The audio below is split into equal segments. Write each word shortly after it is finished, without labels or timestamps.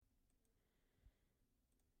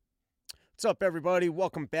What's up, everybody?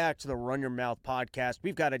 Welcome back to the Run Your Mouth podcast.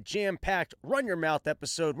 We've got a jam-packed Run Your Mouth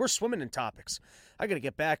episode. We're swimming in topics. I got to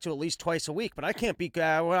get back to at least twice a week, but I can't be.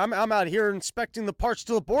 I'm out here inspecting the parts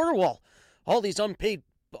to the border wall. All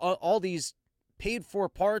these paid-for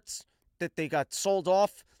parts that they got sold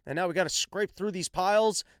off, and now we got to scrape through these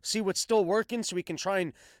piles, see what's still working, so we can try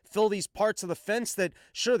and fill these parts of the fence that,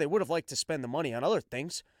 sure, they would have liked to spend the money on other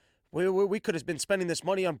things. We could have been spending this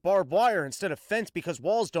money on barbed wire instead of fence because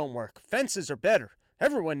walls don't work. Fences are better.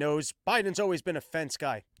 Everyone knows Biden's always been a fence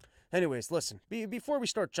guy. Anyways, listen, before we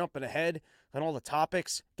start jumping ahead on all the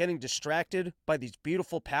topics, getting distracted by these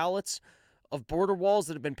beautiful pallets of border walls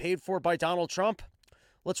that have been paid for by Donald Trump,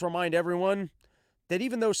 let's remind everyone that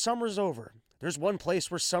even though summer's over, there's one place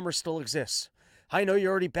where summer still exists. I know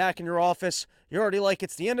you're already back in your office. You're already like,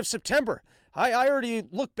 it's the end of September. I already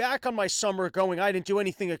look back on my summer going, I didn't do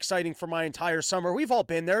anything exciting for my entire summer. We've all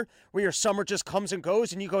been there, where your summer just comes and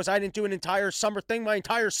goes, and you goes, I didn't do an entire summer thing my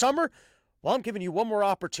entire summer. Well, I'm giving you one more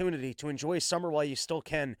opportunity to enjoy summer while you still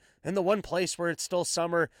can, in the one place where it's still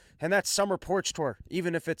summer, and that's Summer Porch Tour,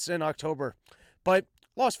 even if it's in October. But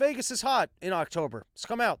Las Vegas is hot in October, so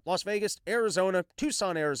come out. Las Vegas, Arizona,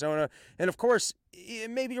 Tucson, Arizona, and of course,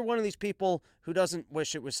 maybe you're one of these people who doesn't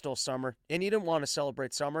wish it was still summer, and you didn't want to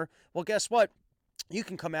celebrate summer. Well, guess what? You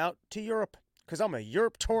can come out to Europe, because I'm a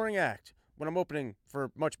Europe touring act when I'm opening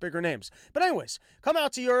for much bigger names. But anyways, come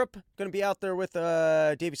out to Europe. Going to be out there with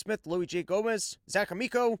Davey Smith, Louis J. Gomez, Zach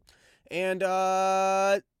Amico, and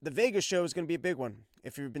the Vegas show is going to be a big one.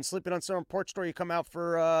 If you've been sleeping on Summer Porch Tour, you come out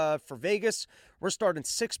for Vegas. We're starting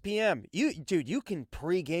 6 p.m. You can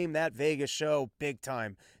pregame that Vegas show big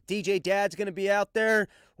time. DJ Dad's going to be out there.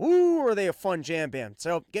 Ooh, are they a fun jam band?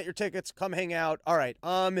 So get your tickets. Come hang out. All right.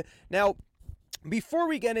 Now, before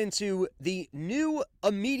we get into the new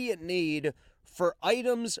immediate need for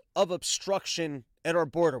items of obstruction at our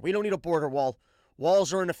border, we don't need a border wall.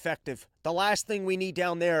 Walls are ineffective. The last thing we need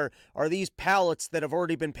down there are these pallets that have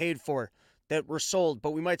already been paid for, that were sold,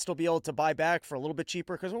 but we might still be able to buy back for a little bit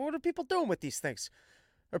cheaper, because what are people doing with these things?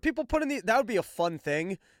 Are people putting that would be a fun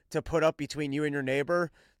thing to put up between you and your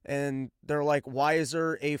neighbor, and they're like, why is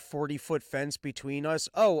there a 40-foot fence between us?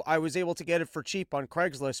 Oh, I was able to get it for cheap on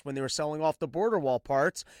Craigslist when they were selling off the border wall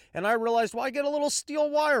parts, and I realized, why get a little steel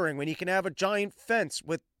wiring when you can have a giant fence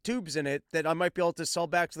with tubes in it that I might be able to sell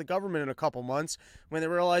back to the government in a couple months, when they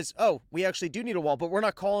realize, oh, we actually do need a wall, but we're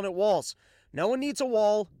not calling it walls. No one needs a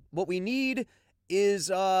wall. What we need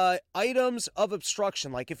is items of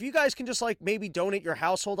obstruction. Like, if you guys can just maybe donate your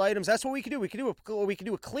household items, that's what we can do. We can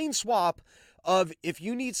do a clean swap of, if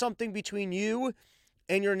you need something between you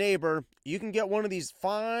and your neighbor, you can get one of these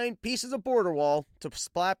fine pieces of border wall to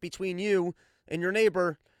splat between you and your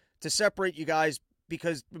neighbor to separate you guys.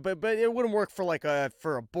 Because, but it wouldn't work for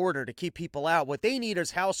for a border to keep people out. What they need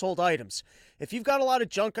is household items. If you've got a lot of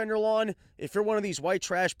junk on your lawn, if you're one of these white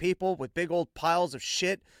trash people with big old piles of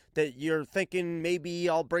shit that you're thinking maybe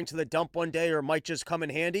I'll bring to the dump one day or might just come in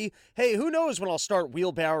handy, hey, who knows when I'll start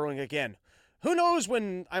wheelbarrowing again? Who knows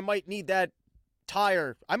when I might need that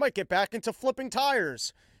tire? I might get back into flipping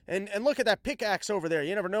tires. And look at that pickaxe over there.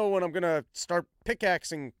 You never know when I'm going to start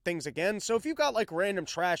pickaxing things again. So if you've got random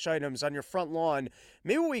trash items on your front lawn,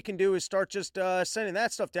 maybe what we can do is start just sending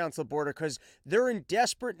that stuff down to the border, because they're in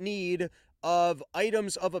desperate need of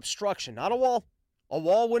items of obstruction. Not a wall. A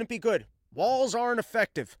wall wouldn't be good. Walls aren't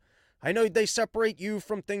effective. I know they separate you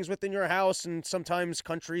from things within your house, and sometimes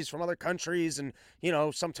countries from other countries. And,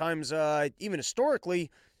 sometimes even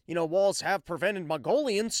historically, walls have prevented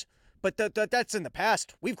Mongolians. But that's in the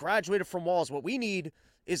past. We've graduated from walls. What we need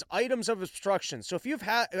is items of obstruction. So if you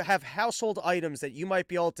have household items that you might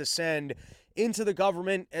be able to send into the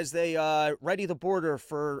government as they ready the border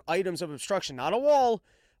for items of obstruction, not a wall,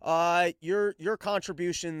 your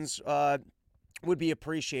contributions would be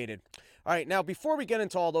appreciated. All right, now before we get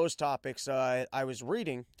into all those topics, I was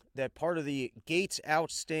reading that part of the Gates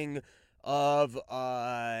ousting of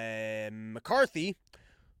McCarthy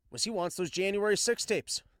was he wants those January 6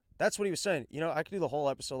 tapes. That's what he was saying. I could do the whole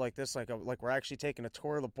episode like this, like we're actually taking a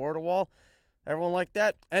tour of the border wall. Everyone like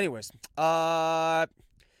that? Anyways,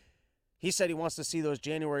 he said he wants to see those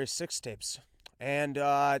January 6 tapes. And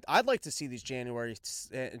I'd like to see these January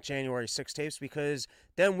 6 tapes, because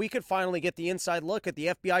then we could finally get the inside look at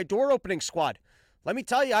the FBI door opening squad. Let me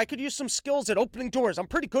tell you, I could use some skills at opening doors. I'm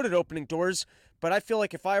pretty good at opening doors, but I feel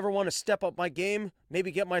like if I ever want to step up my game,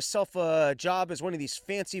 maybe get myself a job as one of these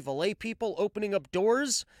fancy valet people opening up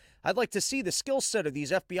doors, I'd like to see the skill set of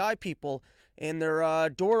these FBI people and their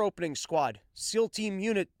door opening squad. SEAL Team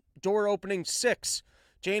Unit Door Opening 6,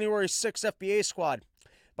 January 6 FBA squad.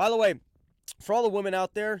 By the way, for all the women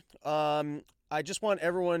out there, I just want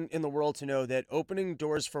everyone in the world to know that opening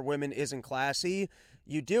doors for women isn't classy.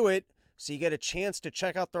 You do it so you get a chance to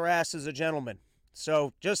check out their ass as a gentleman.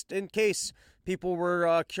 So just in case people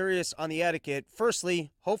were curious on the etiquette,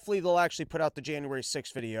 firstly, hopefully they'll actually put out the January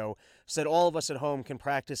 6th video so that all of us at home can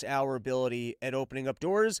practice our ability at opening up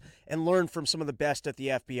doors and learn from some of the best at the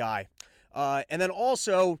FBI. And then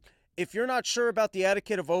also, if you're not sure about the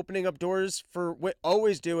etiquette of opening up doors,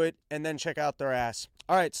 always do it and then check out their ass.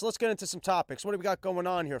 All right, so let's get into some topics. What do we got going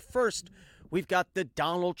on here? First, we've got the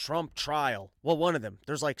Donald Trump trial. Well, one of them.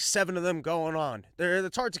 There's like 7 of them going on.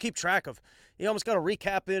 It's hard to keep track of. You almost got to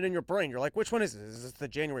recap it in your brain. You're like, which one is this? Is this the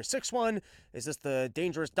January 6th one? Is this the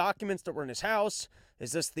dangerous documents that were in his house?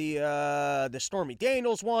 Is this the Stormy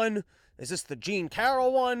Daniels one? Is this the Jean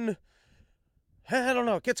Carroll one? I don't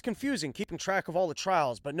know. It gets confusing keeping track of all the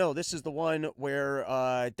trials. But no, this is the one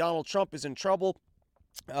where Donald Trump is in trouble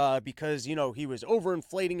because, he was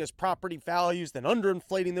overinflating his property values, then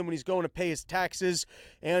underinflating them when he's going to pay his taxes.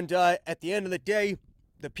 And at the end of the day,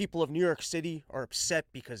 the people of New York City are upset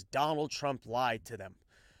because Donald Trump lied to them.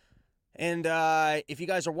 And if you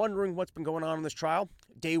guys are wondering what's been going on in this trial,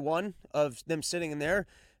 day one of them sitting in there,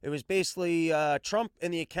 it was basically Trump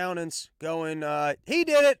and the accountants going, he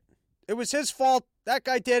did it. It was his fault. That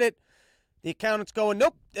guy did it. The accountant's going,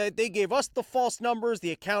 nope, they gave us the false numbers.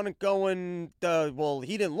 The accountant going, well,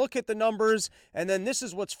 he didn't look at the numbers. And then this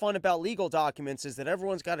is what's fun about legal documents is that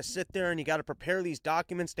everyone's got to sit there and you got to prepare these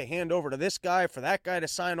documents to hand over to this guy, for that guy to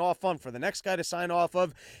sign off on, for the next guy to sign off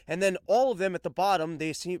of. And then all of them at the bottom,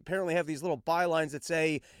 they apparently have these little bylines that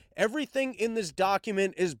say, everything in this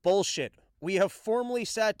document is bullshit. We have formally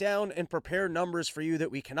sat down and prepared numbers for you that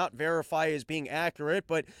we cannot verify as being accurate,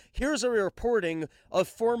 but here's a reporting of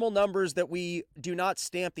formal numbers that we do not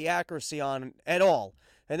stamp the accuracy on at all.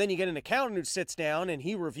 And then you get an accountant who sits down and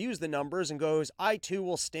he reviews the numbers and goes, I too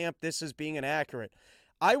will stamp this as being inaccurate.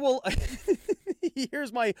 I will,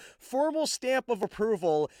 here's my formal stamp of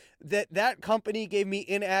approval that company gave me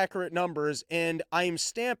inaccurate numbers, and I am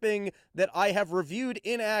stamping that I have reviewed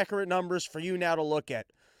inaccurate numbers for you now to look at.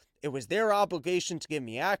 It was their obligation to give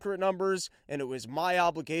me accurate numbers, and it was my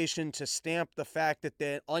obligation to stamp the fact that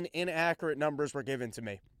the inaccurate numbers were given to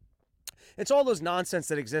me. It's all those nonsense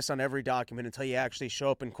that exists on every document until you actually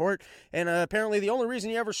show up in court. And apparently the only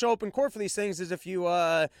reason you ever show up in court for these things is if you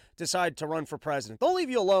decide to run for president. They'll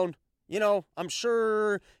leave you alone. I'm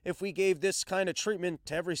sure if we gave this kind of treatment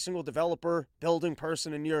to every single developer, building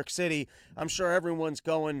person in New York City, I'm sure everyone's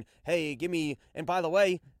going, hey, give me, and by the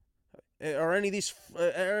way, are any of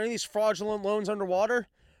these fraudulent loans underwater?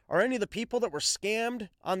 Are any of the people that were scammed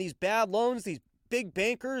on these bad loans, these big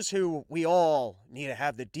bankers who we all need to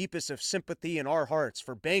have the deepest of sympathy in our hearts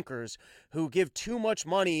for bankers who give too much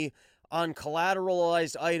money on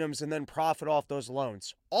collateralized items and then profit off those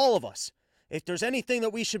loans? All of us. If there's anything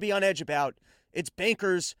that we should be on edge about, it's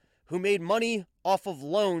bankers who made money off of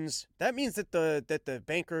loans. That means that the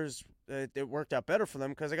bankers, it worked out better for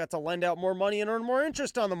them because they got to lend out more money and earn more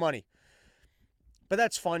interest on the money. But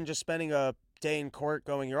that's fun, just spending a day in court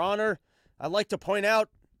going, Your Honor, I'd like to point out,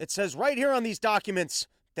 it says right here on these documents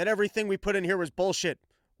that everything we put in here was bullshit.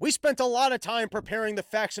 We spent a lot of time preparing the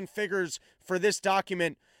facts and figures for this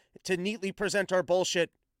document to neatly present our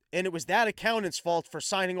bullshit, and it was that accountant's fault for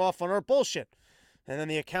signing off on our bullshit. And then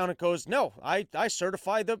the accountant goes, no, I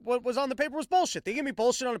certified that what was on the paper was bullshit. They gave me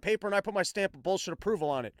bullshit on the paper, and I put my stamp of bullshit approval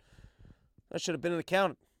on it. That should have been an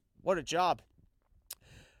accountant. What a job.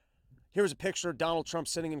 Here's a picture of Donald Trump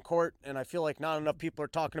sitting in court, and I feel like not enough people are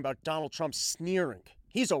talking about Donald Trump sneering.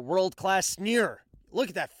 He's a world-class sneerer. Look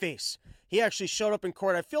at that face. He actually showed up in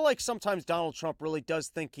court. I feel like sometimes Donald Trump really does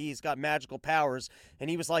think he's got magical powers, and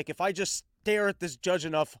he was like, if I just stare at this judge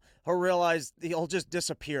enough, he'll realize he'll just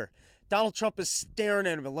disappear. Donald Trump is staring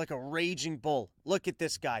at him like a raging bull. Look at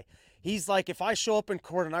this guy. He's like, if I show up in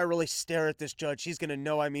court and I really stare at this judge, he's going to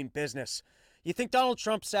know I mean business. You think Donald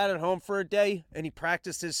Trump sat at home for a day and he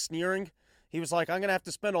practiced his sneering? He was like, I'm going to have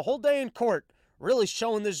to spend a whole day in court really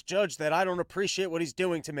showing this judge that I don't appreciate what he's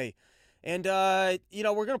doing to me. And, we're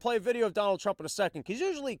going to play a video of Donald Trump in a second because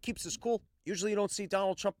usually he keeps his cool. Usually you don't see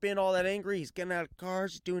Donald Trump being all that angry. He's getting out of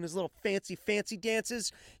cars. He's doing his little fancy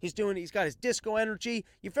dances. He's got his disco energy.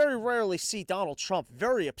 You very rarely see Donald Trump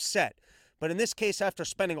very upset. But in this case, after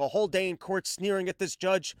spending a whole day in court sneering at this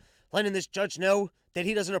judge, letting this judge know that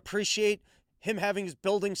he doesn't appreciate him having his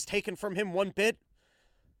buildings taken from him one bit,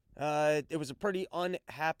 it was a pretty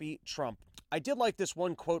unhappy Trump. I did like this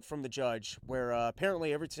one quote from the judge where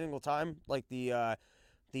apparently every single time, like the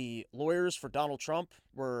lawyers for Donald Trump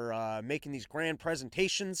were making these grand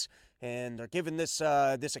presentations and they're giving this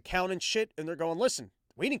accountant shit and they're going, listen,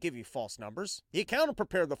 We didn't give you false numbers. The accountant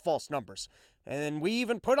prepared the false numbers. And we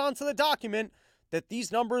even put onto the document that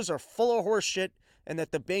these numbers are full of horse shit and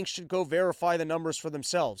that the bank should go verify the numbers for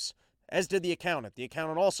themselves, as did the accountant. The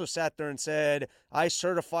accountant also sat there and said, I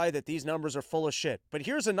certify that these numbers are full of shit. But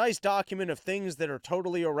here's a nice document of things that are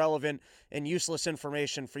totally irrelevant and useless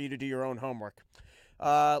information for you to do your own homework.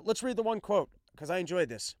 Let's read the one quote, because I enjoyed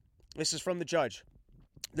this. This is from the judge.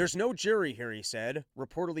 There's no jury here, he said,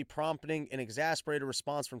 reportedly prompting an exasperated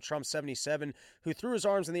response from Trump 77, who threw his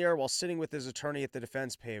arms in the air while sitting with his attorney at the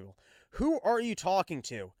defense table. Who are you talking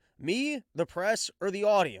to? Me, the press, or the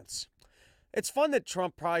audience? It's fun that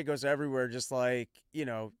Trump probably goes everywhere just like,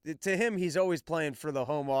 to him, he's always playing for the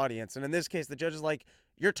home audience. And in this case, the judge is like,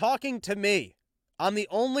 you're talking to me. I'm the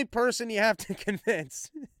only person you have to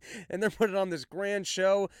convince. And they're putting on this grand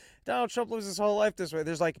show. Donald Trump lives his whole life this way.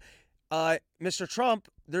 There's like, Mr. Trump,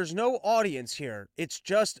 there's no audience here. It's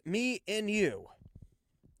just me and you.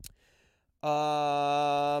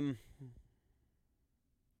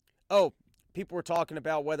 People were talking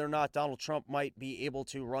about whether or not Donald Trump might be able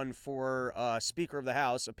to run for Speaker of the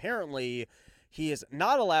House. Apparently, he is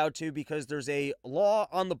not allowed to because there's a law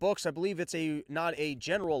on the books. I believe it's not a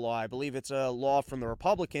general law. I believe it's a law from the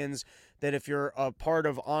Republicans that if you're a part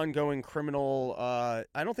of ongoing criminal,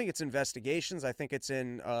 I don't think it's investigations. I think it's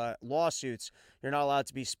in lawsuits. You're not allowed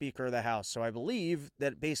to be Speaker of the House. So I believe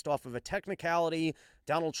that based off of a technicality,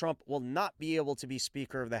 Donald Trump will not be able to be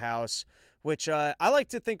Speaker of the House, which I like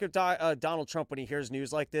to think of Donald Trump when he hears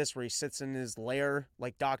news like this, where he sits in his lair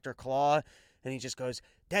like Dr. Claw, and he just goes,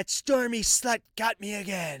 that Stormy slut got me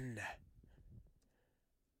again.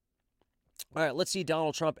 All right, let's see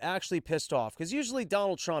Donald Trump actually pissed off, because usually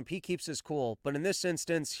Donald Trump, he keeps his cool, but in this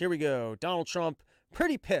instance, here we go. Donald Trump,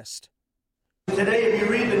 pretty pissed. Today, if you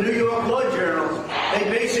read the New York Law Journal, they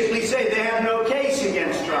basically say they have no case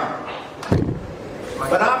against Trump.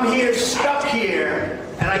 But I'm here, stuck here,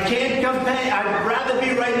 and I can't campaign. I'd rather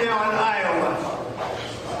be right now in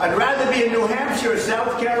Iowa. I'd rather be in New Hampshire,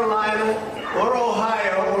 South Carolina, or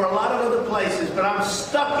Ohio, or a lot of other places, but I'm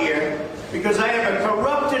stuck here because I have a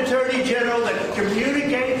corrupt attorney general that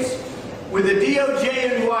communicates with the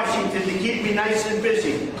DOJ in Washington to keep me nice and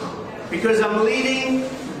busy, because I'm leading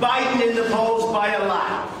Biden in the polls by a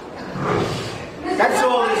lot. That's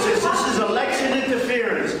all this is. This is election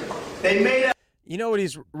interference. They made a... You know what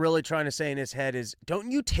he's really trying to say in his head is,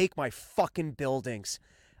 don't you take my fucking buildings.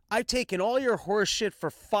 I've taken all your horse shit for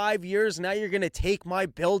 5 years. Now you're going to take my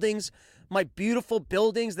buildings, my beautiful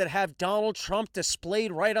buildings that have Donald Trump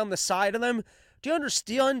displayed right on the side of them. Do you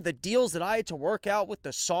understand the deals that I had to work out with the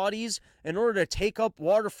Saudis in order to take up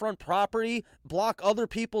waterfront property, block other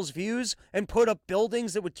people's views, and put up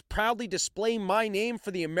buildings that would proudly display my name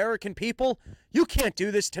for the American people? You can't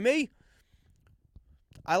do this to me.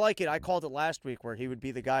 I like it. I called it last week where he would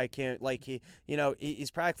be the guy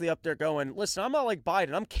he's practically up there going, listen, I'm not like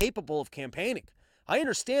Biden. I'm capable of campaigning. I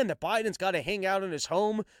understand that Biden's got to hang out in his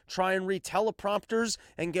home, try and read teleprompters,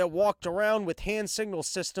 and get walked around with hand signal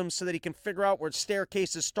systems so that he can figure out where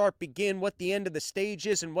staircases start, begin, what the end of the stage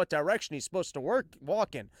is, and what direction he's supposed to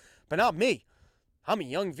walk in. But not me. I'm a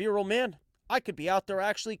young, virile man. I could be out there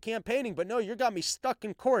actually campaigning, but no, you got me stuck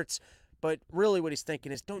in courts. But really what he's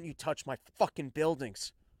thinking is, don't you touch my fucking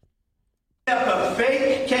buildings. A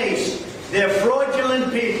fake case. They're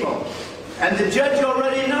fraudulent people. And the judge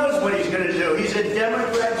already knows what he's going to do. He's a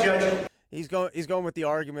Democrat judge. He's going with the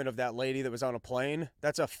argument of that lady that was on a plane.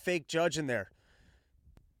 That's a fake judge in there.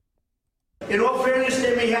 In all fairness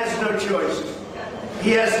to him, he has no choice.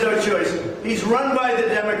 He has no choice. He's run by the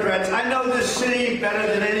Democrats. I know this city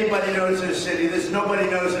better than anybody knows this city. Nobody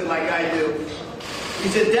knows it like I do.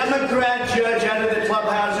 He's a Democrat judge out of the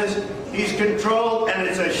clubhouses. He's controlled, and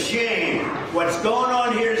it's a shame. What's going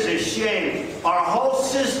on here is a shame. Our whole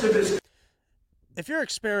system is... If you're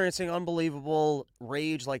experiencing unbelievable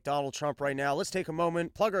rage like Donald Trump right now, let's take a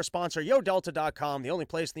moment, plug our sponsor, YoDelta.com, the only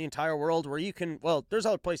place in the entire world where you can, well, there's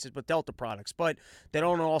other places but Delta products, but they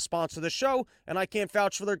don't all sponsor the show, and I can't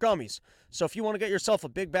vouch for their gummies. So if you want to get yourself a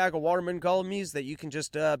big bag of Waterman gummies that you can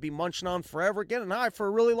just be munching on forever, getting high for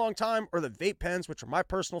a really long time, or the vape pens, which are my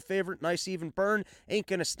personal favorite, nice even burn, ain't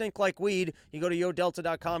going to stink like weed, you go to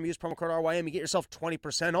YoDelta.com, use promo code RYM, you get yourself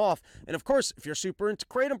 20% off. And of course, if you're super into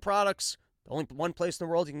Kratom products, only one place in the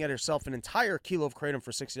world you can get yourself an entire kilo of Kratom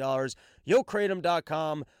for $60.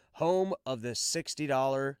 YoKratom.com, home of the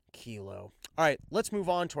 $60 kilo. All right, let's move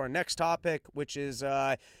on to our next topic, which is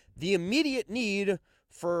the immediate need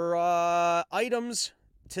for items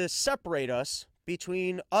to separate us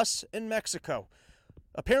between us and Mexico.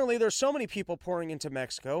 Apparently, there's so many people pouring into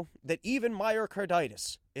Mexico that even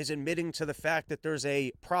myocarditis is admitting to the fact that there's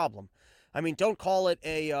a problem. I mean, don't call it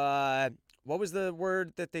a, what was the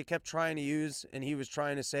word that they kept trying to use? And he was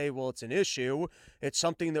trying to say, well, it's an issue. It's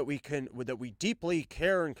something that we deeply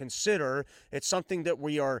care and consider. It's something that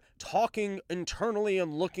we are talking internally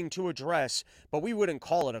and looking to address, but we wouldn't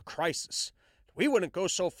call it a crisis. We wouldn't go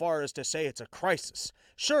so far as to say it's a crisis.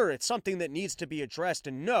 Sure, it's something that needs to be addressed,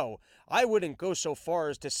 and no, I wouldn't go so far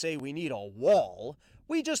as to say we need a wall.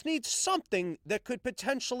 We just need something that could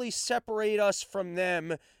potentially separate us from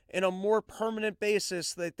them in a more permanent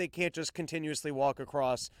basis that they can't just continuously walk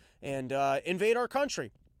across and invade our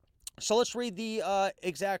country. So let's read the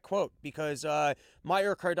exact quote, because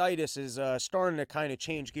myocarditis is starting to kind of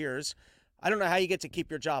change gears. I don't know how you get to keep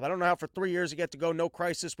your job. I don't know how for 3 years you get to go, no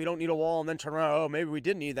crisis, we don't need a wall, and then turn around, oh, maybe we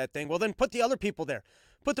didn't need that thing. Well, then put the other people there.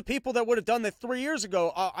 Put the people that would have done that 3 years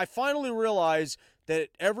ago. I finally realized that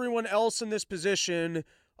everyone else in this position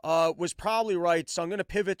was probably right, so I'm going to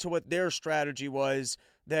pivot to what their strategy was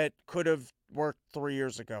that could have worked 3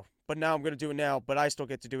 years ago. But now I'm going to do it now, but I still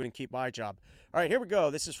get to do it and keep my job. All right, here we go.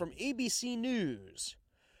 This is from ABC News.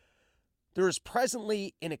 There is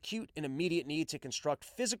presently an acute and immediate need to construct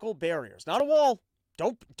physical barriers. Not a wall.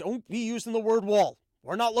 Don't be using the word wall.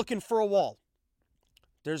 We're not looking for a wall.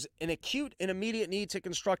 There's an acute and immediate need to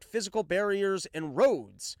construct physical barriers and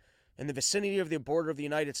roads in the vicinity of the border of the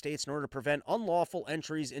United States in order to prevent unlawful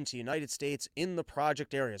entries into the United States in the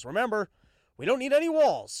project areas. Remember, we don't need any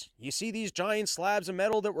walls. You see these giant slabs of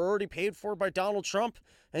metal that were already paid for by Donald Trump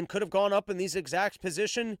and could have gone up in these exact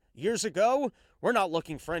position years ago? We're not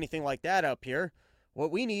looking for anything like that up here.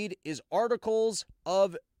 What we need is articles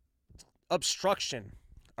of obstruction.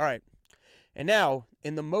 All right. And now,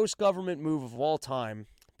 in the most government move of all time,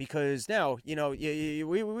 because now,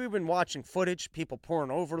 we've been watching footage, people pouring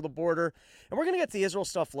over the border, and we're going to get to the Israel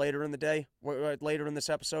stuff later in the day, later in this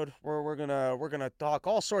episode, where we're gonna talk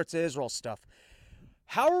all sorts of Israel stuff.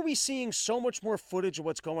 How are we seeing so much more footage of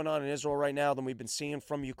what's going on in Israel right now than we've been seeing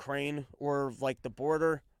from Ukraine or like the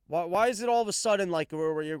border? Why is it all of a sudden like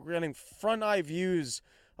where you're getting front eye views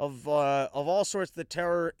of all sorts of the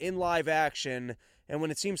terror in live action, and when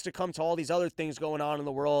it seems to come to all these other things going on in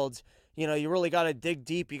the world, you really got to dig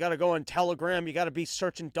deep. You got to go on Telegram. You got to be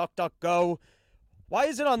searching DuckDuckGo. Why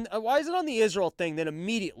is it on the Israel thing that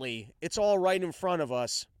immediately it's all right in front of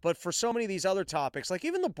us? But for so many of these other topics, like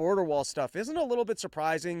even the border wall stuff, isn't it a little bit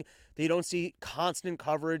surprising that you don't see constant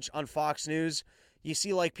coverage on Fox News? You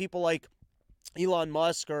see like people like Elon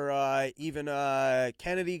Musk or even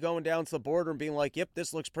Kennedy going down to the border and being like, yep,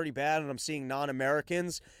 this looks pretty bad, and I'm seeing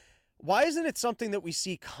non-Americans. Why isn't it something that we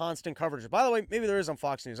see constant coverage of? By the way, maybe there is on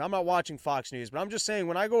Fox News. I'm not watching Fox News, but I'm just saying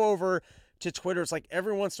when I go over to Twitter, it's like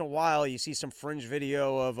every once in a while you see some fringe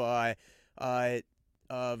video of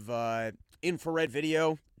infrared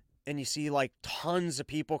video, and you see like tons of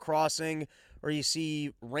people crossing, or you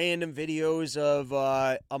see random videos of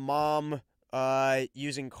a mom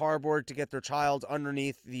using cardboard to get their child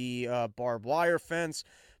underneath the barbed wire fence.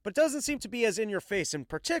 But it doesn't seem to be as in your face, and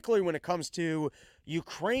particularly when it comes to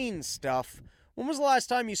Ukraine stuff. When was the last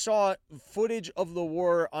time you saw footage of the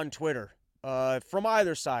war on Twitter from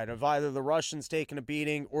either side, of either the Russians taking a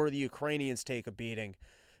beating or the Ukrainians take a beating?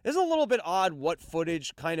 It's a little bit odd what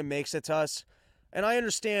footage kind of makes it to us. And I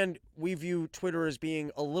understand we view Twitter as being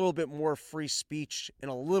a little bit more free speech and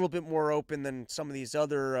a little bit more open than some of these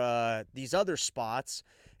other spots.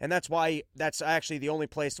 And that's why that's actually the only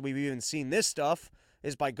place that we've even seen this stuff,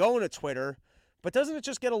 is by going to Twitter. But doesn't it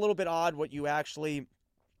just get a little bit odd what you actually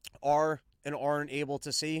are and aren't able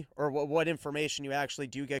to see, or what information you actually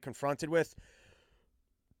do get confronted with?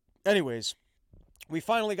 Anyways, we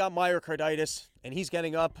finally got myocarditis, and he's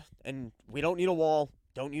getting up, and we don't need a wall.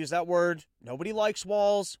 Don't use that word. Nobody likes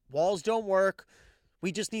walls. Walls don't work.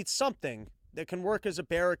 We just need something that can work as a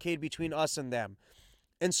barricade between us and them.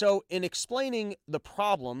 And so in explaining the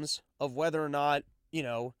problems of whether or not,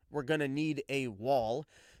 we're going to need a wall,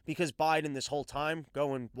 because Biden this whole time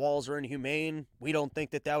going, walls are inhumane. We don't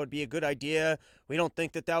think that would be a good idea. We don't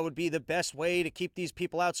think that would be the best way to keep these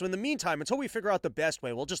people out. So in the meantime, until we figure out the best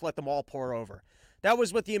way, we'll just let them all pour over. That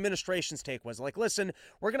was what the administration's take was. Like, listen,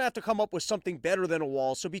 we're going to have to come up with something better than a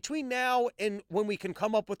wall. So between now and when we can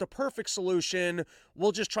come up with the perfect solution,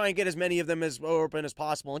 we'll just try and get as many of them as open as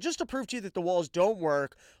possible. And just to prove to you that the walls don't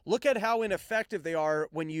work, look at how ineffective they are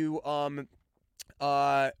when you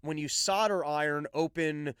solder iron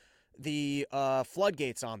open the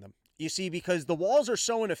floodgates on them. You see, because the walls are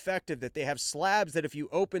so ineffective that they have slabs that if you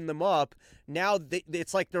open them up, now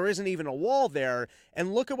it's like there isn't even a wall there.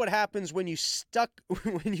 And look at what happens when you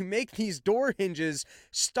make these door hinges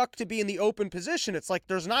stuck to be in the open position. It's like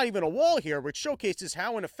there's not even a wall here, which showcases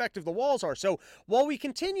how ineffective the walls are. So while we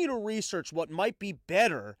continue to research what might be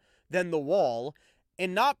better than the wall,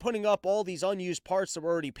 and not putting up all these unused parts that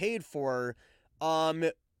were already paid for,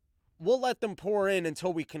 we'll let them pour in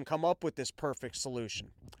until we can come up with this perfect solution.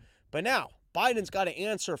 But now, Biden's got to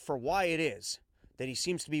answer for why it is that he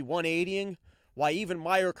seems to be 180ing, why even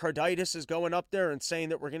myocarditis is going up there and saying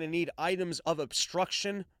that we're going to need items of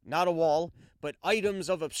obstruction, not a wall, but items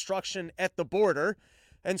of obstruction at the border.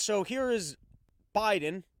 And so here is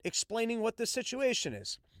Biden explaining what the situation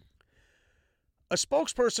is. A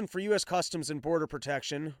spokesperson for U.S. Customs and Border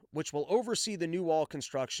Protection, which will oversee the new wall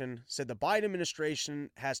construction, said the Biden administration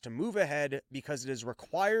has to move ahead because it is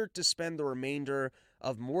required to spend the remainder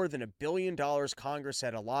of more than $1 billion Congress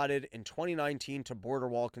had allotted in 2019 to border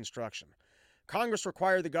wall construction. Congress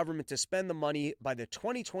required the government to spend the money by the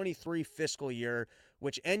 2023 fiscal year,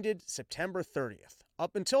 which ended September 30th.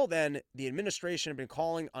 Up until then, the administration had been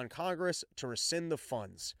calling on Congress to rescind the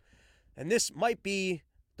funds. And this might be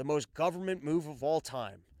the most government move of all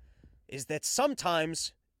time, is that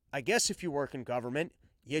sometimes, I guess if you work in government,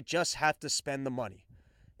 you just have to spend the money.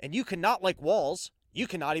 And you cannot like walls. You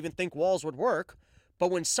cannot even think walls would work. But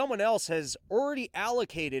when someone else has already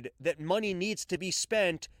allocated that money needs to be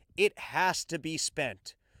spent, it has to be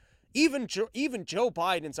spent. Even Joe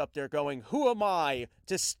Biden's up there going, who am I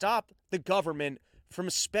to stop the government from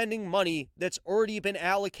spending money that's already been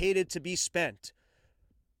allocated to be spent?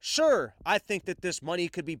 Sure, I think that this money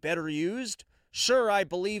could be better used. Sure, I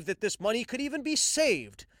believe that this money could even be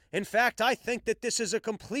saved. In fact, I think that this is a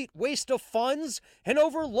complete waste of funds and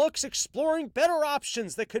overlooks exploring better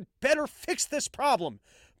options that could better fix this problem.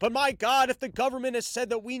 But my God, if the government has said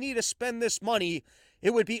that we need to spend this money,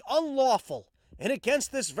 it would be unlawful and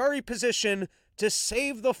against this very position to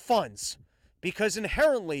save the funds. Because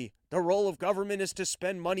inherently, the role of government is to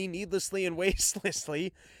spend money needlessly and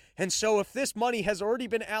wastelessly. And so if this money has already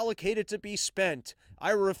been allocated to be spent,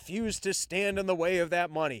 I refuse to stand in the way of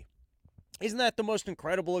that money. Isn't that the most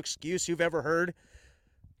incredible excuse you've ever heard?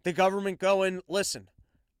 The government going, listen,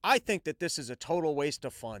 I think that this is a total waste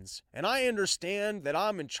of funds, and I understand that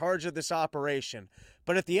I'm in charge of this operation.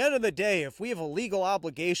 But at the end of the day, if we have a legal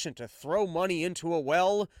obligation to throw money into a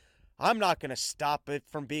well, I'm not going to stop it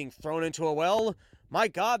from being thrown into a well. My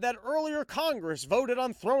God, that earlier Congress voted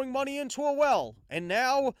on throwing money into a well. And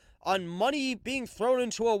now, on money being thrown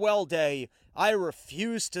into a well day, I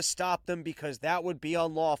refuse to stop them because that would be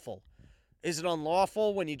unlawful. Is it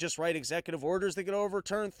unlawful when you just write executive orders that get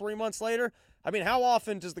overturned 3 months later? I mean, how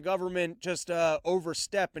often does the government just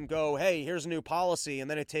overstep and go, hey, here's a new policy, and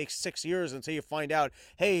then it takes 6 years until you find out,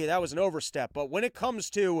 hey, that was an overstep. But when it comes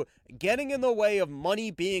to getting in the way of money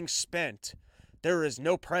being spent, there is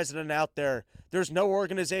no president out there. There's no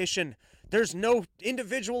organization. There's no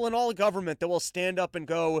individual in all government that will stand up and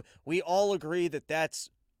go, we all agree that that's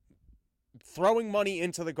throwing money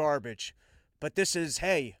into the garbage. But this is,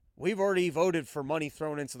 hey, we've already voted for money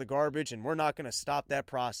thrown into the garbage, and we're not going to stop that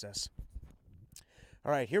process.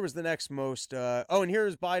 All right, here was the next most... and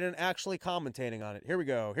here's Biden actually commentating on it. Here we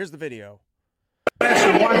go. Here's the video.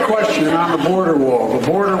 Answer one question on the border wall. The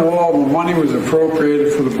border wall, the money was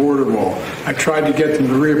appropriated for the border wall. I tried to get them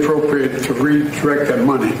to reappropriate, to redirect that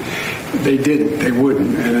money. They didn't. They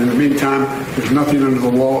wouldn't. And in the meantime, there's nothing under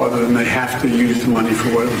the law other than they have to use the money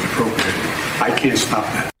for what it was appropriated. I can't stop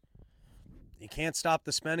that. You can't stop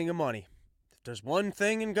the spending of money. If there's one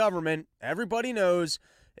thing in government, everybody knows,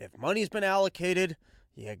 if money's been allocated,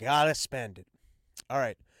 you gotta spend it. All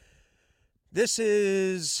right. This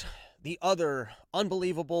is the other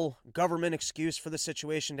unbelievable government excuse for the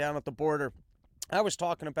situation down at the border. I was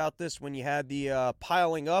talking about this when you had the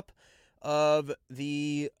piling up of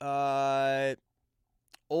the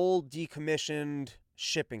old decommissioned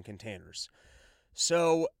shipping containers.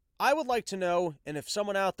 So I would like to know, and if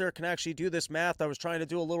someone out there can actually do this math, I was trying to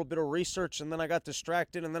do a little bit of research, and then I got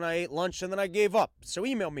distracted, and then I ate lunch, and then I gave up. So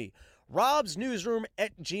email me,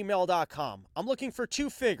 robsnewsroom@gmail.com. I'm looking for two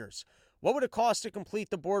figures. What would it cost to complete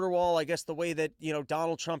the border wall, I guess the way that,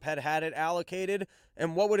 Donald Trump had it allocated?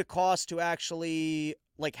 And what would it cost to actually,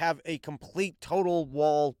 have a complete total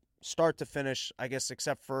wall start to finish, I guess,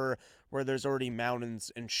 except for where there's already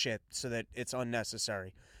mountains and shit so that it's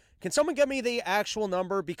unnecessary? Can someone get me the actual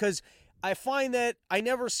number? Because I find that I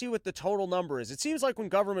never see what the total number is. It seems like when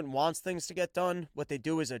government wants things to get done, what they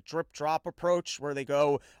do is a drip-drop approach where they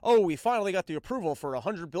go, oh, we finally got the approval for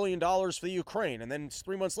 $100 billion for the Ukraine. And then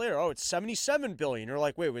 3 months later, oh, it's $77 billion. You're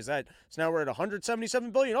like, wait, was that? So now we're at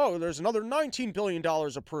 $177 billion. Oh, there's another $19 billion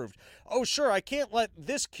approved. Oh, sure, I can't let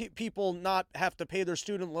this people not have to pay their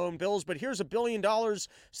student loan bills, but here's $1 billion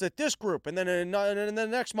so that this group. And then in the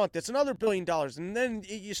next month, it's another $1 billion. And then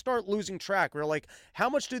you start losing track. We're like, how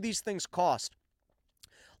much do these things cost?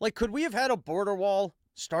 Could we have had a border wall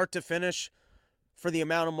start to finish, for the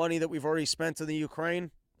amount of money that we've already spent in the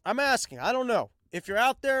Ukraine? I'm asking. I don't know. If you're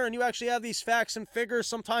out there and you actually have these facts and figures,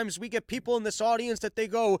 sometimes we get people in this audience that they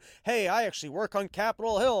go, hey, I actually work on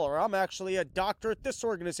Capitol Hill, or I'm actually a doctor at this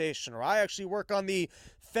organization, or I actually work on the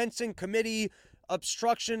fencing committee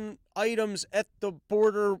obstruction items at the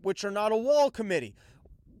border, which are not a wall committee.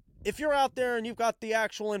 If you're out there and you've got the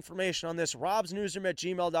actual information on this,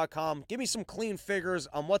 robsnewsroom@gmail.com. Give me some clean figures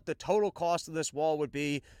on what the total cost of this wall would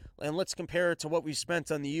be, and let's compare it to what we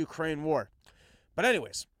spent on the Ukraine war. But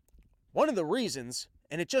anyways, one of the reasons,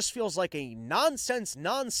 and it just feels like a nonsense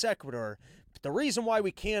non sequitur, but the reason why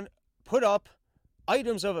we can't put up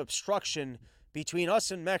items of obstruction between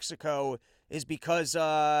us and Mexico is because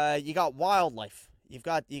you got wildlife. You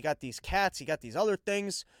got these cats, you got these other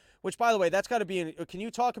things, which, by the way, that's got to be, can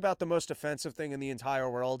you talk about the most offensive thing in the entire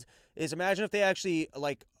world? Is imagine if they actually,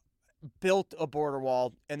 built a border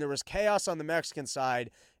wall and there was chaos on the Mexican side,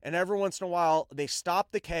 and every once in a while they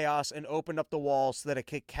stopped the chaos and opened up the wall so that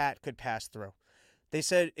a cat could pass through. They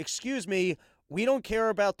said, excuse me, we don't care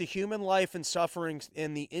about the human life and suffering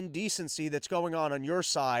and the indecency that's going on your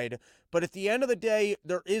side, but at the end of the day,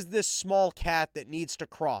 there is this small cat that needs to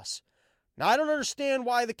cross. Now, I don't understand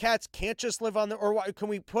why the cats can't just live on the, or why, can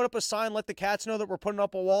we put up a sign, let the cats know that we're putting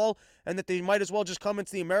up a wall and that they might as well just come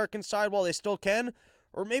into the American side while they still can?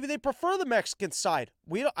 Or maybe they prefer the Mexican side.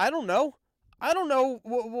 I don't know. I don't know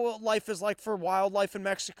what life is like for wildlife in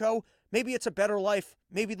Mexico. Maybe it's a better life.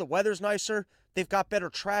 Maybe the weather's nicer. They've got better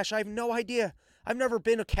trash. I have no idea. I've never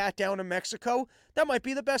been a cat down in Mexico. That might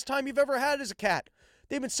be the best time you've ever had as a cat.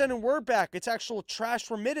 They've been sending word back. It's actual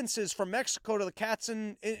trash remittances from Mexico to the cats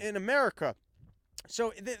in America.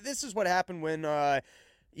 So this is what happened when,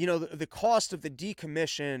 the cost of the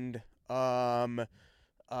decommissioned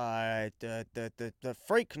the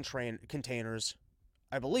freight containers,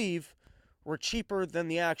 I believe, were cheaper than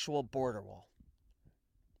the actual border wall,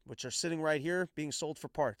 which are sitting right here being sold for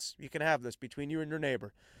parts. You can have this between you and your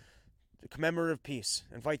neighbor. The commemorative piece.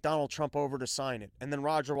 Invite Donald Trump over to sign it, and then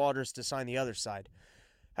Roger Waters to sign the other side.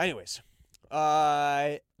 Anyways,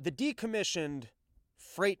 the decommissioned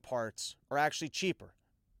freight parts are actually cheaper.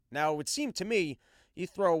 Now, it would seem to me, you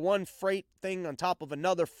throw one freight thing on top of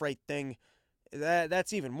another freight thing,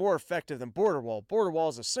 that's even more effective than border wall. Border wall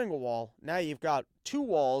is a single wall. Now you've got two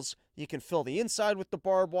walls. You can fill the inside with the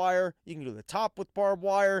barbed wire. You can do the top with barbed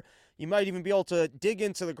wire. You might even be able to dig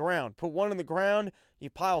into the ground. Put one in the ground. You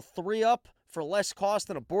pile three up for less cost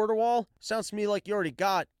than a border wall. Sounds to me like you already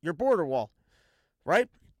got your border wall, right?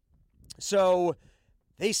 So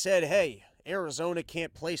they said, hey, Arizona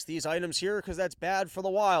can't place these items here because that's bad for the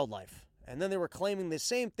wildlife. And then they were claiming the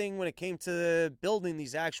same thing when it came to building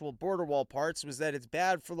these actual border wall parts, was that it's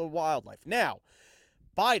bad for the wildlife. Now,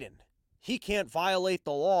 Biden, he can't violate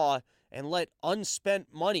the law and let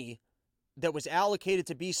unspent money that was allocated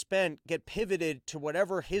to be spent get pivoted to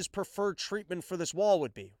whatever his preferred treatment for this wall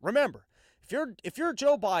would be. Remember, if you're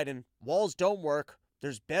Joe Biden, walls don't work.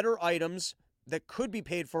 There's better items that could be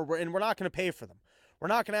paid for, and we're not going to pay for them. We're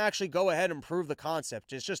not going to actually go ahead and prove the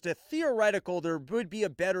concept. It's just a theoretical, there would be a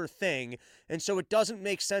better thing. And so it doesn't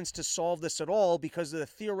make sense to solve this at all because of the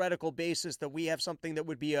theoretical basis that we have something that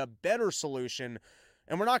would be a better solution.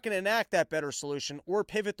 And we're not going to enact that better solution or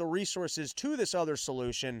pivot the resources to this other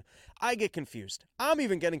solution. I get confused. I'm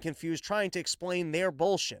even getting confused trying to explain their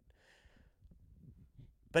bullshit.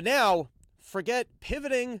 But now, forget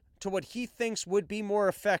pivoting to what he thinks would be more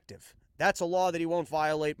effective. That's a law that he won't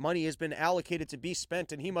violate. Money has been allocated to be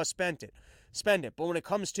spent, and he must spend it. But when it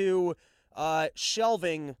comes to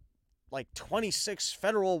shelving like 26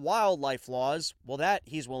 federal wildlife laws, well, that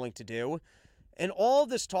he's willing to do. And all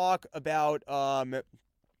this talk about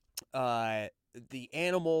the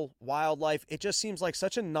animal wildlife, it just seems like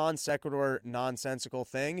such a non sequitur, nonsensical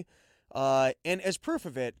thing. And as proof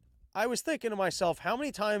of it, I was thinking to myself, how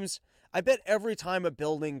many times, I bet every time a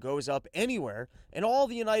building goes up anywhere in all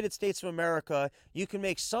the United States of America, you can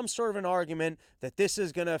make some sort of an argument that this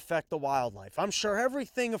is going to affect the wildlife. I'm sure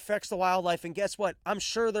everything affects the wildlife, and guess what? I'm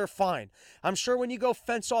sure they're fine. I'm sure when you go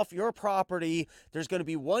fence off your property, there's going to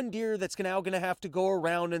be one deer that's now going to have to go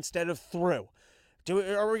around instead of through.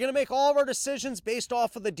 Are we going to make all of our decisions based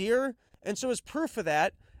off of the deer? And so as proof of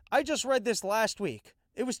that, I just read this last week.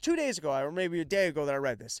 It was 2 days ago, or maybe a day ago that I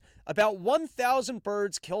read this. About 1,000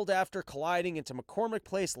 birds killed after colliding into McCormick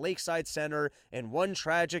Place Lakeside Center in one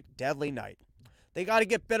tragic, deadly night. They got to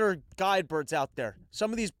get better guide birds out there.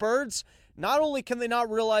 Some of these birds, Not only can they not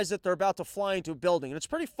realize that they're about to fly into a building, and it's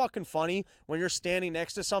pretty fucking funny when you're standing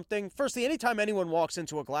next to something. Firstly, anytime anyone walks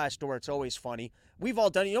into a glass door, it's always funny. We've all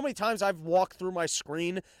done it. You know how many times I've walked through my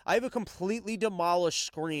screen? I have a completely demolished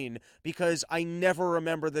screen because I never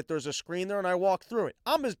remember that there's a screen there and I walk through it.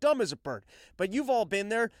 I'm as dumb as a bird. But you've all been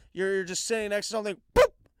there. You're just sitting next to something, boop!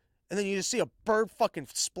 And then you just see a bird fucking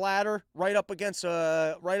splatter right up against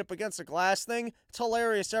a glass thing. It's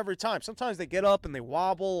hilarious every time. Sometimes they get up and they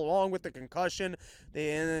wobble along with the concussion.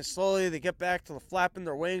 And then slowly they get back to the flapping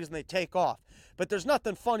their wings and they take off. But there's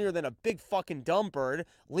nothing funnier than a big fucking dumb bird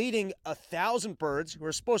leading 1,000 birds who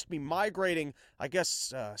are supposed to be migrating, I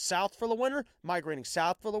guess, south for the winter.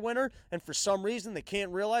 And for some reason, they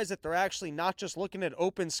can't realize that they're actually not just looking at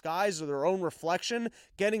open skies or their own reflection,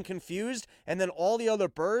 getting confused. And then all the other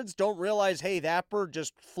birds don't realize, hey, that bird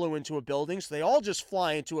just flew into a building. So they all just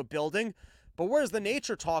fly into a building. But where's the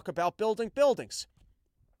nature talk about building buildings?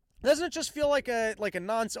 Doesn't it just feel like a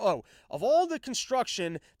nonsense? Oh, of all the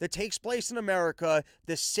construction that takes place in America,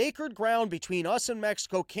 the sacred ground between us and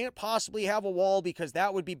Mexico can't possibly have a wall because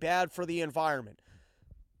that would be bad for the environment.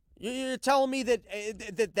 You're telling me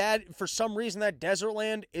that for some reason that desert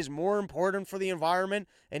land is more important for the environment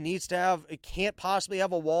and it can't possibly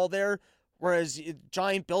have a wall there, whereas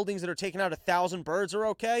giant buildings that are taking out 1,000 birds are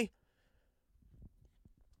okay?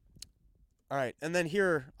 All right, and then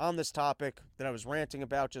here on this topic that I was ranting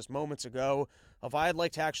about just moments ago, I'd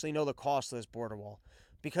like to actually know the cost of this border wall.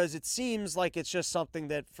 Because it seems like it's just something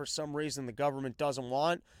that for some reason the government doesn't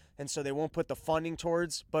want, and so they won't put the funding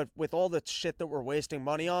towards. But with all the shit that we're wasting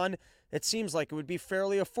money on, it seems like it would be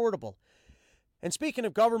fairly affordable. And speaking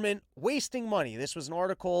of government wasting money, this was an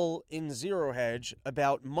article in Zero Hedge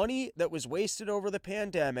about money that was wasted over the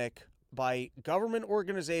pandemic by government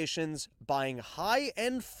organizations buying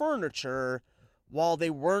high-end furniture while they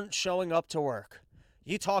weren't showing up to work.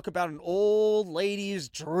 You talk about an old lady's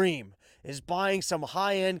dream, is buying some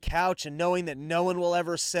high-end couch and knowing that no one will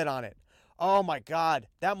ever sit on it. Oh my God,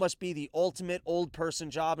 that must be the ultimate old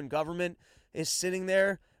person job in government, is sitting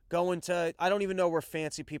there going to, I don't even know where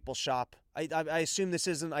fancy people shop. I assume this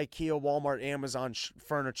isn't IKEA, Walmart, Amazon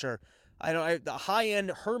furniture. The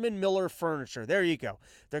high-end Herman Miller furniture. There you go.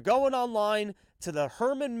 They're going online to the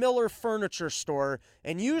Herman Miller furniture store,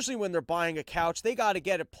 and usually when they're buying a couch, they got to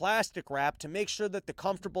get it plastic wrapped to make sure that the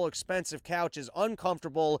comfortable, expensive couch is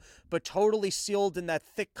uncomfortable, but totally sealed in that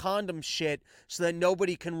thick condom shit so that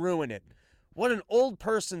nobody can ruin it. What an old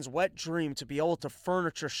person's wet dream to be able to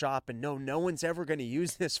furniture shop and know no one's ever going to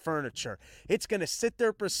use this furniture. It's going to sit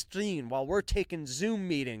there pristine while we're taking Zoom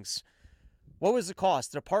meetings. What was the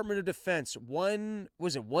cost? The Department of Defense,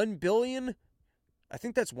 $1 billion? I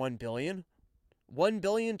think that's $1 billion.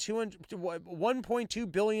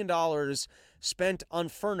 $1.2 billion spent on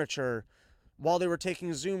furniture while they were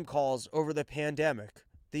taking Zoom calls over the pandemic.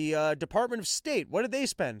 The Department of State, what did they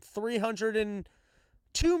spend? $302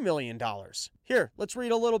 million. Here, let's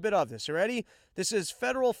read a little bit of this. You ready? This is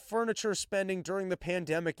federal furniture spending during the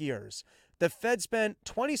pandemic years. The Fed spent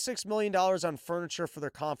 $26 million on furniture for their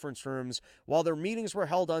conference rooms, while their meetings were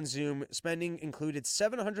held on Zoom. Spending included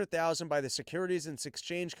 $700,000 by the Securities and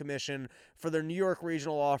Exchange Commission for their New York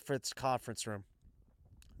regional office conference room.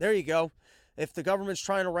 There you go. If the government's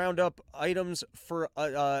trying to round up items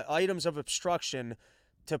of obstruction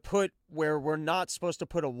to put where we're not supposed to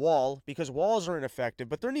put a wall, because walls are ineffective,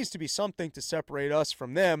 but there needs to be something to separate us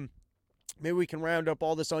from them, maybe we can round up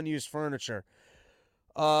all this unused furniture.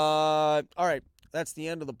 All right, that's the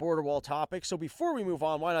end of the border wall topic. So before we move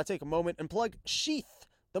on, why not take a moment and plug Sheath,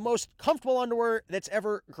 the most comfortable underwear that's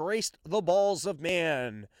ever graced the balls of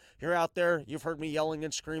man. You're out there, you've heard me yelling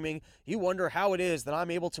and screaming. You wonder how it is that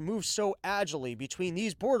I'm able to move so agilely between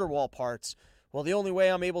these border wall parts. Well, the only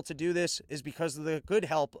way I'm able to do this is because of the good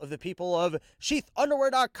help of the people of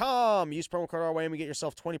sheathunderwear.com. Use promo code RYM and get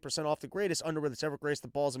yourself 20% off the greatest underwear that's ever graced the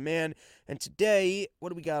balls of man. And today, what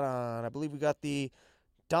do we got on? I believe we got the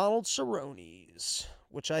Donald Cerrone's,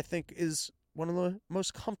 which I think is one of the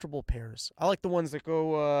most comfortable pairs. I like the ones that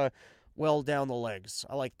go well down the legs.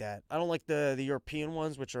 I like that. I don't like the European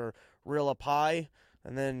ones, which are real up high.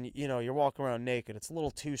 And then, you're walking around naked. It's a little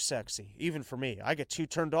too sexy, even for me. I get too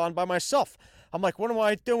turned on by myself. I'm like, what am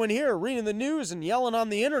I doing here, reading the news and yelling on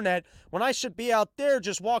the internet when I should be out there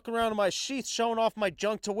just walking around in my sheath showing off my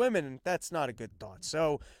junk to women? And that's not a good thought.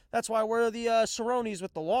 So that's why I wear the Cerrone's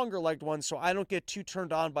with the longer-legged ones, so I don't get too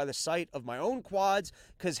turned on by the sight of my own quads,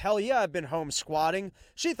 because hell yeah, I've been home squatting.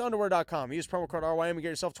 Sheathunderwear.com. Use promo code RYM and get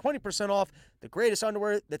yourself 20% off the greatest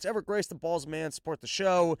underwear that's ever graced the balls of man. Support the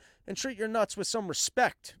show and treat your nuts with some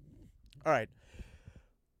respect. All right.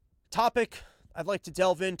 Topic I'd like to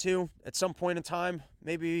delve into at some point in time.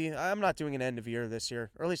 Maybe I'm not doing an end of year this year,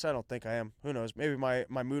 or at least I don't think I am. Who knows? Maybe my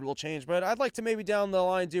mood will change, but I'd like to maybe down the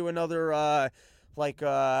line do another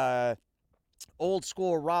old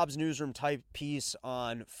school Rob's Newsroom type piece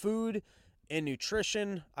on food and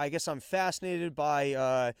nutrition. I guess I'm fascinated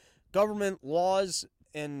by government laws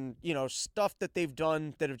and, stuff that they've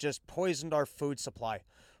done that have just poisoned our food supply.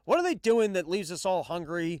 What are they doing that leaves us all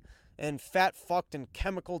hungry and fat fucked and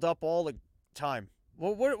chemicaled up all the time?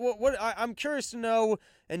 I'm curious to know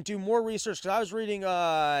and do more research, because I was reading,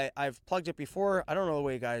 I've plugged it before, I don't know the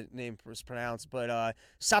way the guy's name was pronounced, but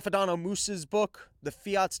Safadano Moose's book, The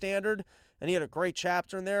Fiat Standard, and he had a great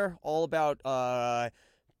chapter in there all about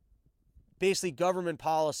basically government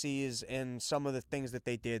policies and some of the things that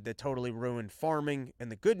they did that totally ruined farming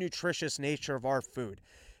and the good nutritious nature of our food.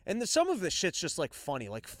 And some of the shit's just like funny,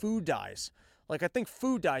 like food dyes. Like, I think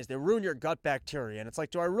food dyes, they ruin your gut bacteria. And it's like,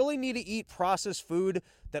 do I really need to eat processed food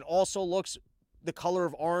that also looks the color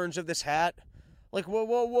of orange of this hat? Like, what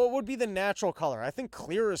would be the natural color? I think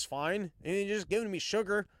clear is fine. And you're just giving me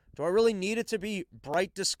sugar. Do I really need it to be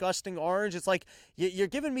bright, disgusting orange? It's like, you're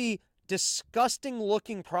giving me disgusting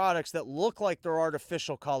looking products that look like they're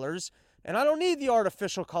artificial colors. And I don't need the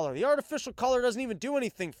artificial color. The artificial color doesn't even do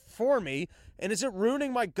anything for me. And is it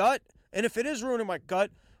ruining my gut? And if it is ruining my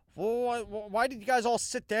gut, well, why did you guys all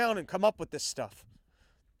sit down and come up with this stuff?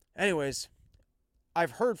 Anyways,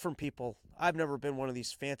 I've heard from people. I've never been one of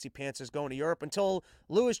these fancy pantsers going to Europe until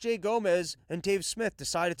Louis J. Gomez and Dave Smith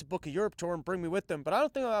decided to book a Europe tour and bring me with them. But I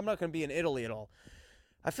don't think I'm not going to be in Italy at all.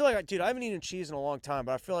 I feel like, dude, I haven't eaten cheese in a long time,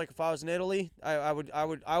 but I feel like if I was in Italy, I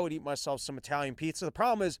would eat myself some Italian pizza. The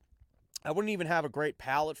problem is, I wouldn't even have a great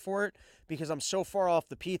palate for it because I'm so far off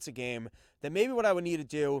the pizza game that maybe what I would need to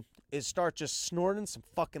do is start just snorting some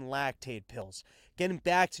fucking Lactaid pills, getting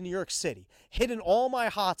back to New York City, hitting all my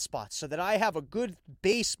hot spots so that I have a good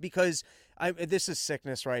base, because this is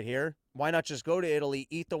sickness right here. Why not just go to Italy,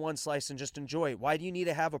 eat the one slice, and just enjoy it? Why do you need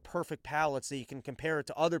to have a perfect palate so you can compare it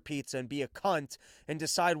to other pizza and be a cunt and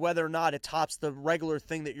decide whether or not it tops the regular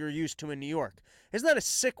thing that you're used to in New York? Isn't that a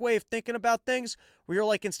sick way of thinking about things? Where you're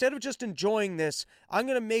like, instead of just enjoying this, I'm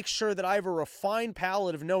going to make sure that I have a refined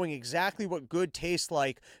palate of knowing exactly what good tastes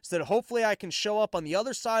like, so that hopefully I can show up on the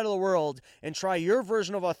other side of the world and try your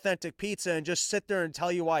version of authentic pizza and just sit there and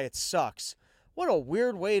tell you why it sucks. What a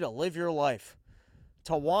weird way to live your life.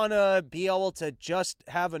 To want to be able to just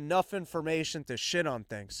have enough information to shit on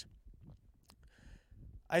things.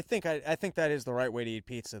 I think that is the right way to eat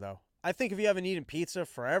pizza, though. I think if you haven't eaten pizza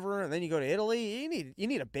forever and then you go to Italy, you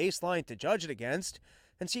need a baseline to judge it against.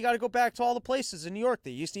 And so you got to go back to all the places in New York that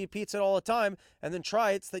you used to eat pizza all the time and then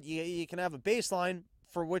try it so that you can have a baseline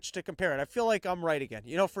for which to compare it. I feel like I'm right again.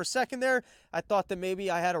 For a second there, I thought that maybe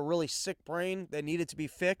I had a really sick brain that needed to be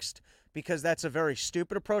fixed, because that's a very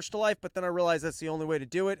stupid approach to life, but then I realized that's the only way to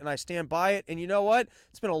do it, and I stand by it. And you know what?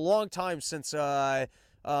 It's been a long time since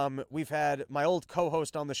we've had my old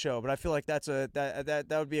co-host on the show, but I feel like that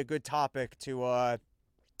would be a good topic to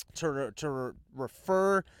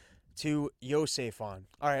refer to Yosef on.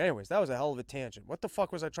 All right, anyways, that was a hell of a tangent. What the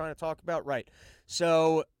fuck was I trying to talk about? Right.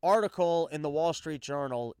 So, article in the Wall Street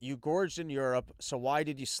Journal, you gorged in Europe, so why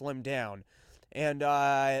did you slim down? And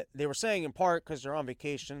they were saying in part because you're on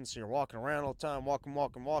vacation, so you're walking around all the time,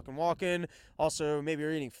 walking. Also, maybe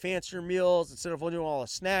you're eating fancier meals instead of doing all the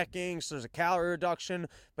snacking, so there's a calorie reduction.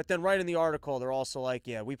 But then right in the article, they're also like,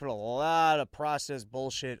 yeah, we put a lot of processed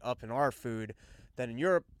bullshit up in our food that in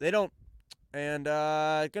Europe, they don't. And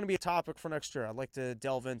it's going to be a topic for next year I'd like to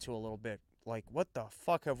delve into a little bit. Like, what the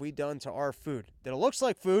fuck have we done to our food? That it looks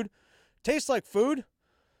like food, tastes like food.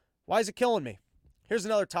 Why is it killing me? Here's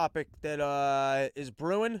another topic that is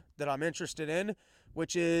brewing that I'm interested in,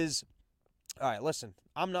 which is, all right, listen,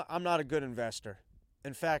 I'm not a good investor.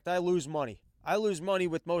 In fact, I lose money. I lose money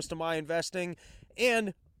with most of my investing,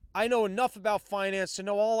 and I know enough about finance to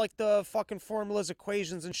know all like the fucking formulas,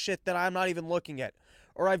 equations, and shit that I'm not even looking at.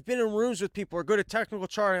 Or I've been in rooms with people who are good at technical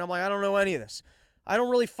charting. I'm like, I don't know any of this. I don't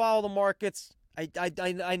really follow the markets.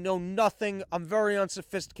 I know nothing. I'm very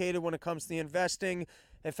unsophisticated when it comes to the investing.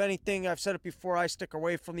 If anything, I've said it before, I stick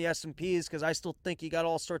away from the S&Ps because I still think you got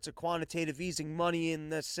all sorts of quantitative easing money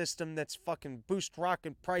in the system that's fucking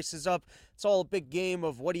rocking prices up. It's all a big game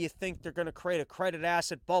of what do you think they're going to create a credit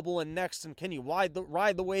asset bubble and next, and can you ride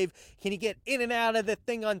the wave? Can you get in and out of the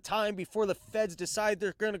thing on time before the feds decide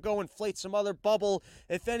they're going to go inflate some other bubble?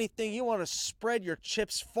 If anything, you want to spread your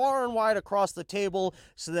chips far and wide across the table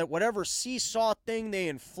so that whatever seesaw thing they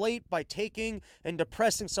inflate by taking and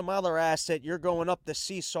depressing some other asset, you're going up the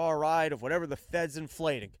seesaw ride of whatever the Fed's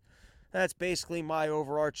inflating. That's basically my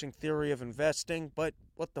overarching theory of investing, but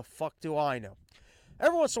what the fuck do I know?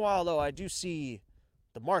 Every once in a while, though, I do see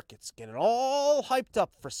the markets getting all hyped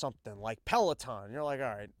up for something like Peloton. You're like,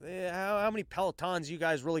 all right, how many Pelotons you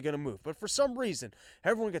guys really going to move? But for some reason,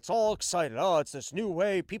 everyone gets all excited. Oh, it's this new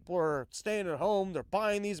way. People are staying at home. They're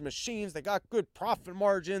buying these machines. They got good profit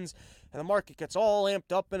margins. And the market gets all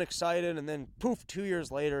amped up and excited. And then, poof, 2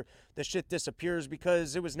 years later, the shit disappears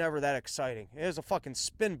because it was never that exciting. It was a fucking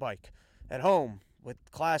spin bike at home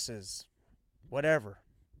with classes, whatever.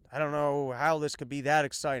 I don't know how this could be that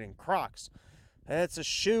exciting. Crocs. It's a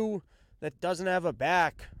shoe that doesn't have a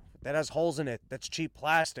back, that has holes in it, that's cheap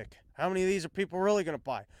plastic. How many of these are people really going to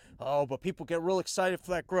buy? Oh, but people get real excited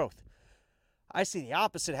for that growth. I see the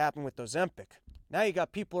opposite happen with Ozempic. Now you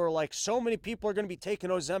got people who are like, so many people are going to be taking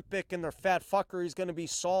Ozempic and their fat fuckery is going to be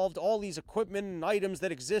solved. All these equipment and items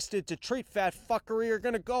that existed to treat fat fuckery are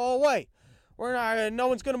going to go away. No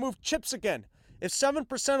one's going to move chips again. If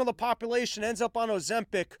 7% of the population ends up on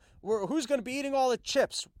Ozempic, who's going to be eating all the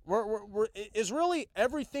chips? Is really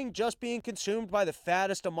everything just being consumed by the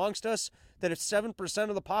fattest amongst us? That if 7%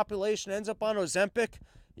 of the population ends up on Ozempic,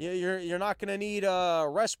 you're not going to need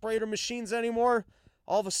respirator machines anymore?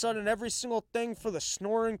 All of a sudden, every single thing for the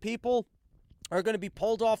snoring people are going to be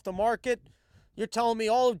pulled off the market? You're telling me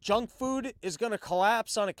all of junk food is going to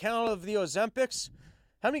collapse on account of the Ozempics?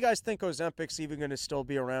 How many guys think Ozempic's even going to still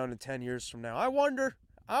be around in 10 years from now? I wonder.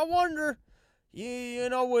 You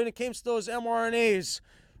know, when it comes to those mRNAs,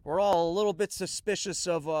 we're all a little bit suspicious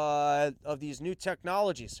of these new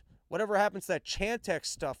technologies. Whatever happens to that Chantix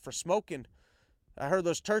stuff for smoking? I heard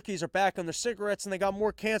those turkeys are back on their cigarettes and they got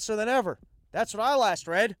more cancer than ever. That's what I last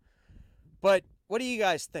read. But what do you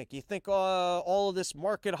guys think? You think all of this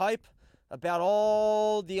market hype about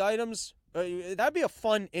all the items? That'd be a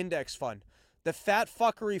fun index fund. The Fat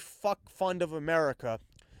Fuckery Fuck Fund of America.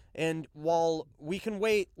 And while we can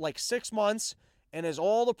wait like 6 months, and as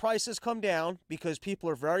all the prices come down, because people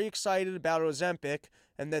are very excited about Ozempic,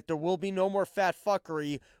 and that there will be no more fat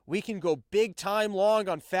fuckery, we can go big time long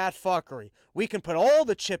on fat fuckery. We can put all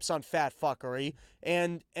the chips on fat fuckery,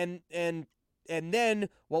 and then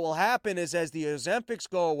what will happen is as the Ozempics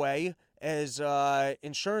go away, as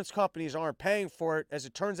insurance companies aren't paying for it, as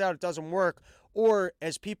it turns out it doesn't work, or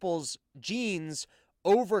as people's genes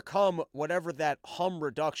overcome whatever that hum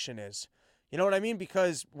reduction is. You know what I mean?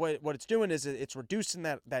 Because what it's doing is it's reducing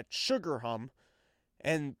that sugar hum.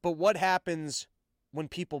 But what happens when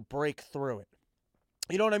people break through it?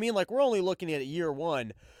 You know what I mean? Like, we're only looking at year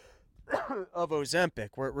 1 of Ozempic,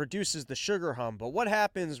 where it reduces the sugar hum. But what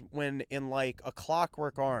happens when, in like A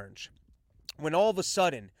Clockwork Orange, when all of a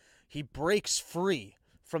sudden he breaks free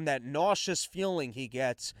from that nauseous feeling he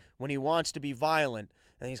gets when he wants to be violent,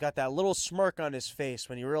 and he's got that little smirk on his face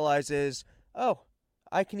when he realizes, oh,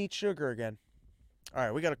 I can eat sugar again. All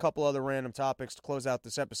right, we got a couple other random topics to close out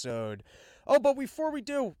this episode. Oh, but before we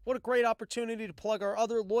do, what a great opportunity to plug our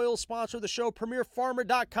other loyal sponsor of the show,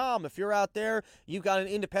 PremierPharma.com. If you're out there, you've got an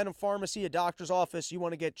independent pharmacy, a doctor's office, you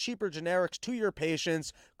want to get cheaper generics to your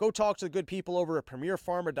patients, go talk to the good people over at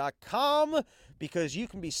PremierPharma.com, because you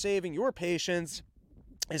can be saving your patients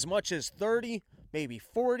as much as 30, maybe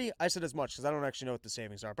 40. I said as much because I don't actually know what the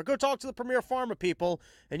savings are. But go talk to the Premier Pharma people,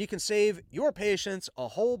 and you can save your patients a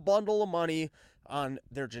whole bundle of money on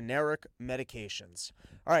their generic medications.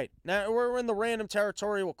 All right, now we're in the random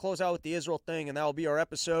territory. We'll close out with the Israel thing, and that will be our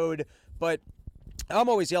episode. But I'm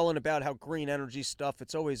always yelling about how green energy stuff,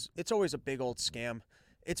 it's always a big old scam.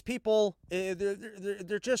 It's people,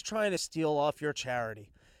 they're just trying to steal off your charity.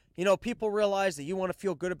 You know, people realize that you want to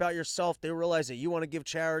feel good about yourself. They realize that you want to give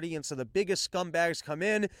charity. And so the biggest scumbags come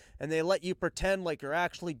in and they let you pretend like you're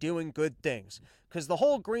actually doing good things. Because the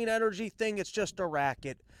whole green energy thing, it's just a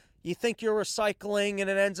racket. You think you're recycling and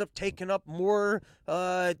it ends up taking up more,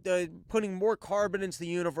 putting more carbon into the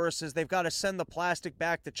universe as they've got to send the plastic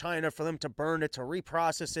back to China for them to burn it, to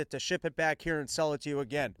reprocess it, to ship it back here and sell it to you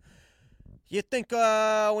again. You think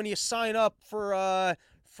when you sign up for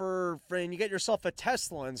and you get yourself a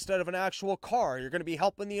Tesla instead of an actual car, you're going to be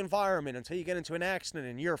helping the environment until you get into an accident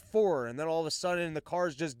in year 4, and then all of a sudden the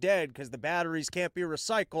car's just dead because the batteries can't be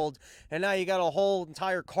recycled, and now you got a whole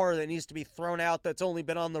entire car that needs to be thrown out that's only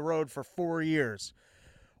been on the road for 4 years.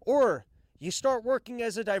 Or you start working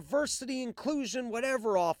as a diversity, inclusion,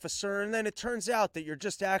 whatever officer, and then it turns out that you're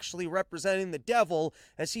just actually representing the devil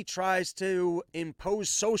as he tries to impose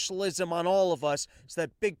socialism on all of us so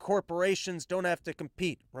that big corporations don't have to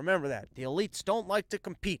compete. Remember that. The elites don't like to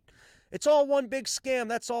compete. It's all one big scam.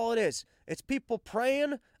 That's all it is. It's people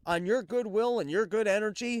preying on your goodwill and your good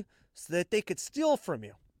energy so that they could steal from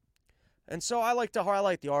you. And so I like to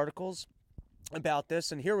highlight the articles about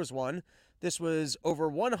this, and here was one. This was over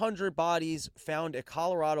 100 bodies found at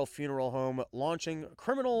Colorado funeral home launching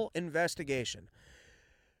criminal investigation.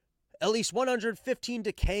 At least 115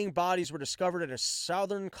 decaying bodies were discovered at a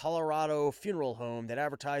southern Colorado funeral home that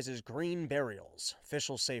advertises green burials,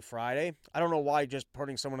 officials say Friday. I don't know why just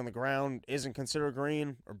putting someone on the ground isn't considered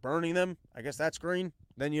green, or burning them. I guess that's green.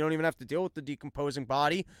 Then you don't even have to deal with the decomposing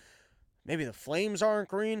body. Maybe the flames aren't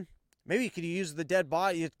green. Maybe you could use the dead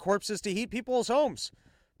body corpses to heat people's homes.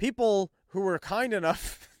 People who were kind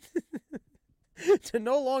enough to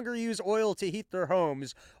no longer use oil to heat their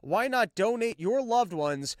homes, why not donate your loved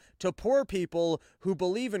ones to poor people who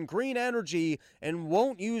believe in green energy and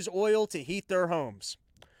won't use oil to heat their homes?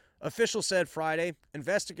 Officials said Friday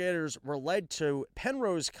investigators were led to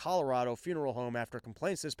Penrose, Colorado funeral home after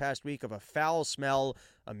complaints this past week of a foul smell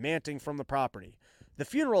emanating from the property. The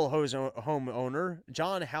funeral home owner,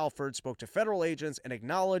 John Halford, spoke to federal agents and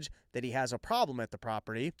acknowledged that he has a problem at the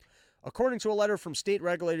property, according to a letter from state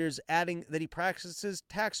regulators adding that he practices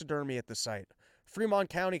taxidermy at the site. Fremont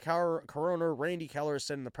County Coroner Randy Keller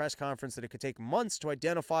said in the press conference that it could take months to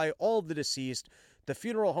identify all of the deceased. The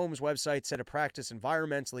funeral home's website said it practiced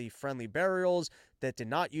environmentally friendly burials that did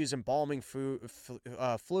not use embalming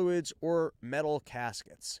fluids or metal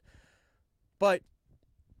caskets. But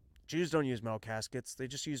Jews don't use metal caskets. They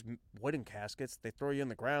just use wooden caskets. They throw you in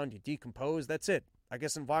the ground, you decompose, that's it. I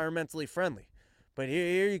guess environmentally friendly. But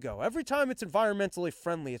here you go. Every time it's environmentally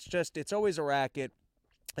friendly, it's always a racket.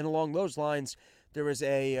 And along those lines, there was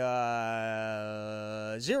a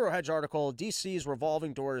Zero Hedge article, DC's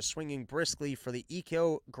revolving door is swinging briskly for the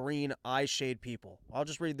eco-green eye shade people. I'll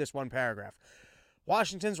just read this one paragraph.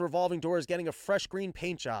 Washington's revolving door is getting a fresh green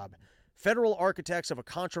paint job. Federal architects of a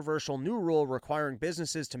controversial new rule requiring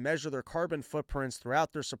businesses to measure their carbon footprints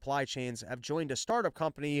throughout their supply chains have joined a startup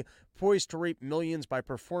company poised to reap millions by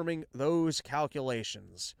performing those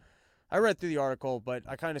calculations. I read through the article, but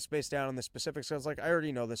I kind of spaced out on the specifics. I was like, I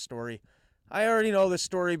already know this story.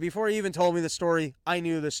 Before he even told me the story, I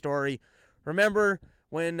knew the story. Remember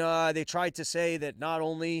when they tried to say that not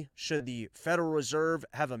only should the Federal Reserve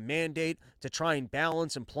have a mandate to try and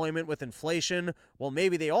balance employment with inflation, well,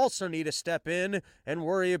 maybe they also need to step in and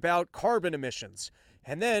worry about carbon emissions.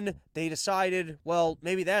 And then they decided, well,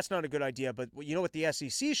 maybe that's not a good idea, but you know what the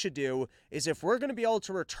SEC should do is if we're going to be able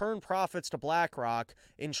to return profits to BlackRock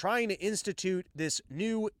in trying to institute this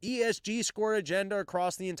new ESG score agenda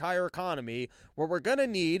across the entire economy, what we're going to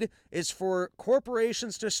need is for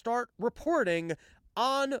corporations to start reporting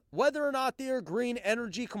on whether or not they are green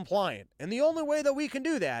energy compliant. And the only way that we can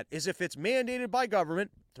do that is if it's mandated by government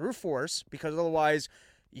through force, because otherwise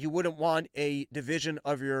you wouldn't want a division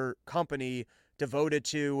of your company devoted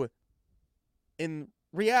to, in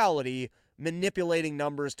reality, manipulating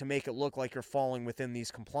numbers to make it look like you're falling within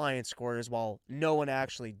these compliance scores while no one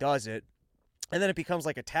actually does it. And then it becomes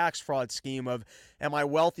like a tax fraud scheme of, am I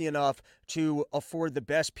wealthy enough to afford the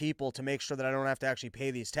best people to make sure that I don't have to actually pay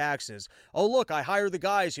these taxes? Oh, look, I hire the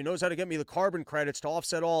guys who knows how to get me the carbon credits to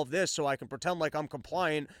offset all of this so I can pretend like I'm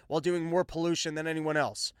compliant while doing more pollution than anyone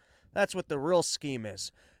else. That's what the real scheme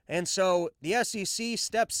is. And so the SEC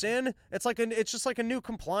steps in. It's just like a new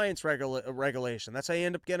compliance regulation. That's how you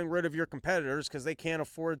end up getting rid of your competitors because they can't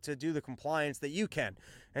afford to do the compliance that you can.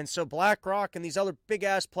 And so BlackRock and these other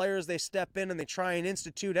big-ass players, they step in and they try and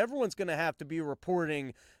institute. Everyone's going to have to be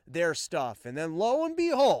reporting their stuff. And then lo and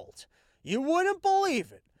behold, you wouldn't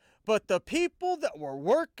believe it, but the people that were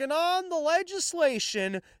working on the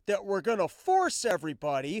legislation that were going to force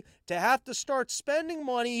everybody to have to start spending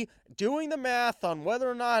money doing the math on whether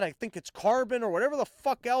or not I think it's carbon or whatever the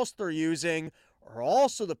fuck else they're using are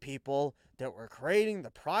also the people that were creating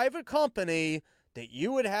the private company that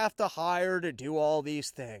you would have to hire to do all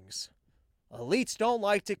these things. Elites don't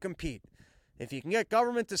like to compete. If you can get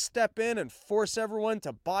government to step in and force everyone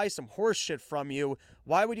to buy some horse shit from you,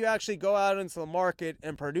 why would you actually go out into the market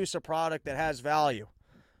and produce a product that has value?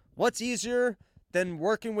 What's easier than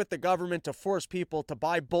working with the government to force people to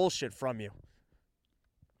buy bullshit from you?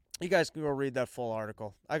 You guys can go read that full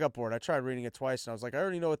article. I got bored. I tried reading it twice, and I was like, I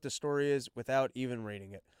already know what this story is without even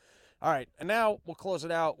reading it. All right, and now we'll close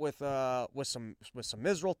it out with some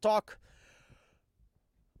Israel talk.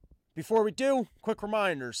 Before we do, quick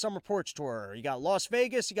reminder, Summer Porch Tour. You got Las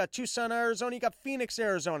Vegas, you got Tucson, Arizona, you got Phoenix,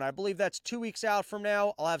 Arizona. I believe that's 2 weeks out from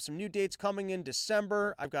now. I'll have some new dates coming in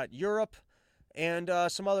December. I've got Europe and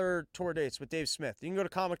some other tour dates with Dave Smith. You can go to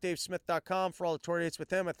comicdavesmith.com for all the tour dates with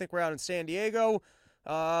him. I think we're out in San Diego.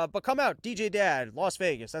 But come out, DJ Dad, Las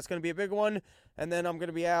Vegas. That's going to be a big one. And then I'm going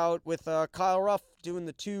to be out with Kyle Ruff doing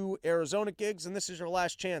the 2 Arizona gigs. And this is your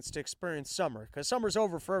last chance to experience summer, because summer's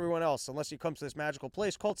over for everyone else unless you come to this magical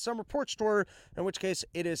place called Summer Porch Tour, in which case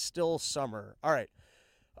it is still summer. All right.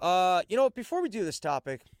 You know what? Before we do this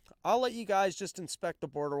topic, I'll let you guys just inspect the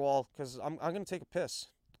border wall, because I'm going to take a piss.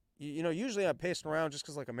 You know, usually I'm pacing around just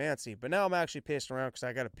because like I'm antsy, but now I'm actually pacing around because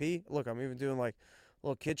I got to pee. Look, I'm even doing like a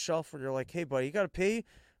little kid shelf where you're like, hey, buddy, you got to pee?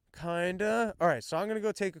 Kinda. All right, so I'm going to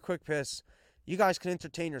go take a quick piss. You guys can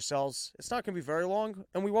entertain yourselves. It's not going to be very long,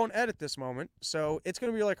 and we won't edit this moment, so it's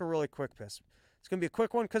going to be like a really quick piss. It's going to be a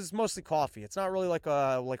quick one because it's mostly coffee. It's not really like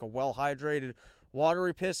a well-hydrated,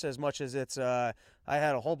 watery piss as much as it's I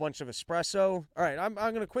had a whole bunch of espresso. All right, I'm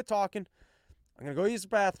going to quit talking. I'm going to go use the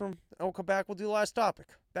bathroom, and we'll come back. We'll do the last topic.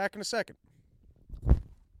 Back in a second.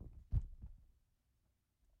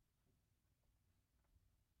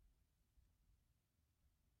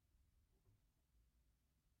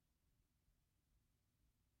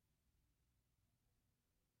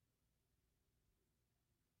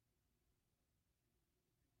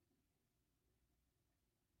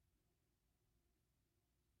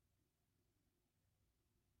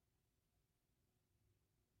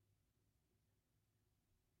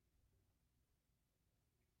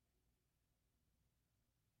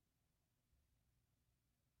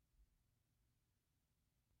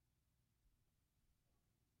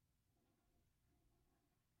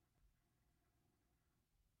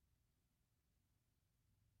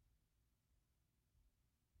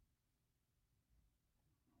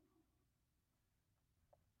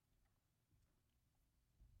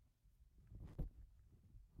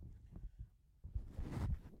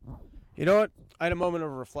 You know what? I had a moment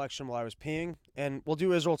of reflection while I was peeing, and we'll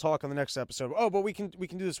do Israel talk on the next episode. Oh, but we can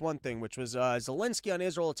do this one thing, which was Zelensky on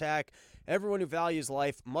Israel attack. Everyone who values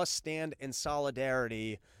life must stand in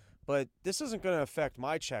solidarity. But this isn't going to affect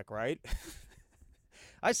my check, right?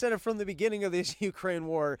 I said it from the beginning of this Ukraine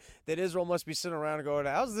war that Israel must be sitting around and going,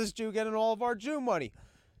 how's this Jew getting all of our Jew money?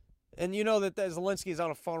 And you know that Zelensky's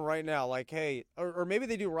on a phone right now, like, hey, or maybe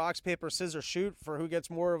they do rocks, paper, scissors, shoot for who gets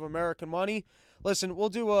more of American money. Listen, we'll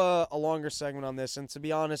do a longer segment on this, and to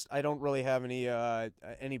be honest, I don't really have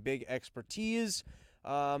any big expertise,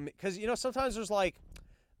 because you know sometimes there's like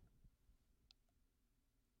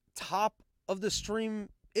top of the stream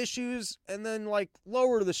issues and then like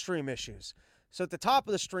lower to the stream issues. So at the top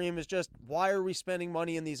of the stream is just why are we spending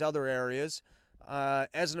money in these other areas?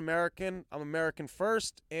 As an American, I'm American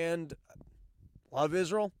first and love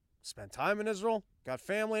Israel, spend time in Israel, got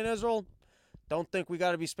family in Israel. Don't think we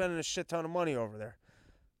got to be spending a shit ton of money over there.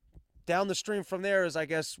 Down the stream from there is, I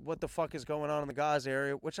guess, what the fuck is going on in the Gaza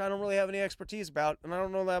area, which I don't really have any expertise about, and I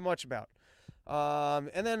don't know that much about.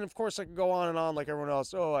 And then, of course, I can go on like everyone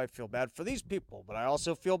else. Oh, I feel bad for these people, but I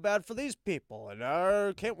also feel bad for these people.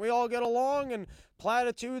 And can't we all get along? And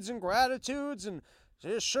platitudes and gratitudes and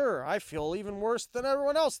yeah, sure, I feel even worse than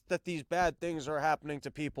everyone else that these bad things are happening to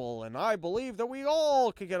people, and I believe that we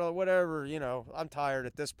all could get whatever, you know, I'm tired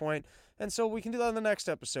at this point. And so we can do that in the next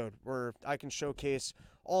episode, where I can showcase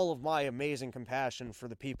all of my amazing compassion for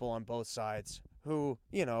the people on both sides who,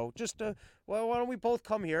 you know, just, well, why don't we both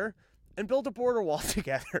come here and build a border wall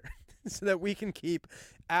together so that we can keep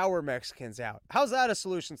our Mexicans out? How's that a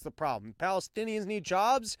solution to the problem? Palestinians need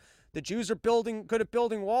jobs, the Jews are good at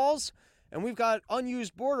building walls, and we've got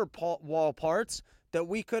unused border wall parts that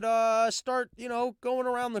we could start, you know, going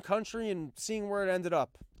around the country and seeing where it ended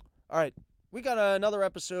up. All right, we got another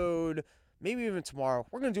episode, maybe even tomorrow.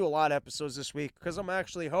 We're going to do a lot of episodes this week because I'm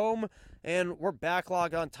actually home and we're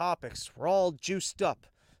backlogged on topics. We're all juiced up.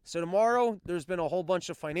 So tomorrow, there's been a whole bunch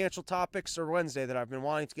of financial topics, or Wednesday, that I've been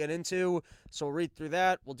wanting to get into. So we'll read through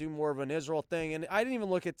that. We'll do more of an Israel thing. And I didn't even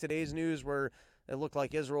look at today's news where it looked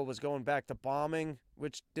like Israel was going back to bombing,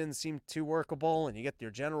 which didn't seem too workable. And you get your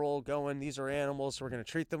general going, these are animals, so we're going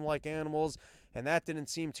to treat them like animals. And that didn't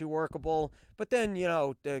seem too workable. But then, you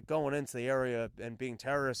know, going into the area and being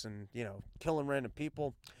terrorists and, you know, killing random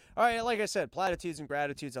people. All right, like I said, platitudes and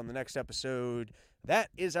gratitudes on the next episode. That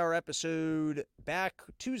is our episode back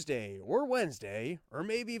Tuesday or Wednesday or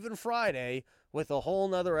maybe even Friday with a whole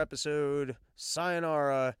nother episode.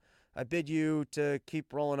 Sayonara. I bid you to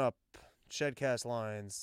keep rolling up Shedcast lines.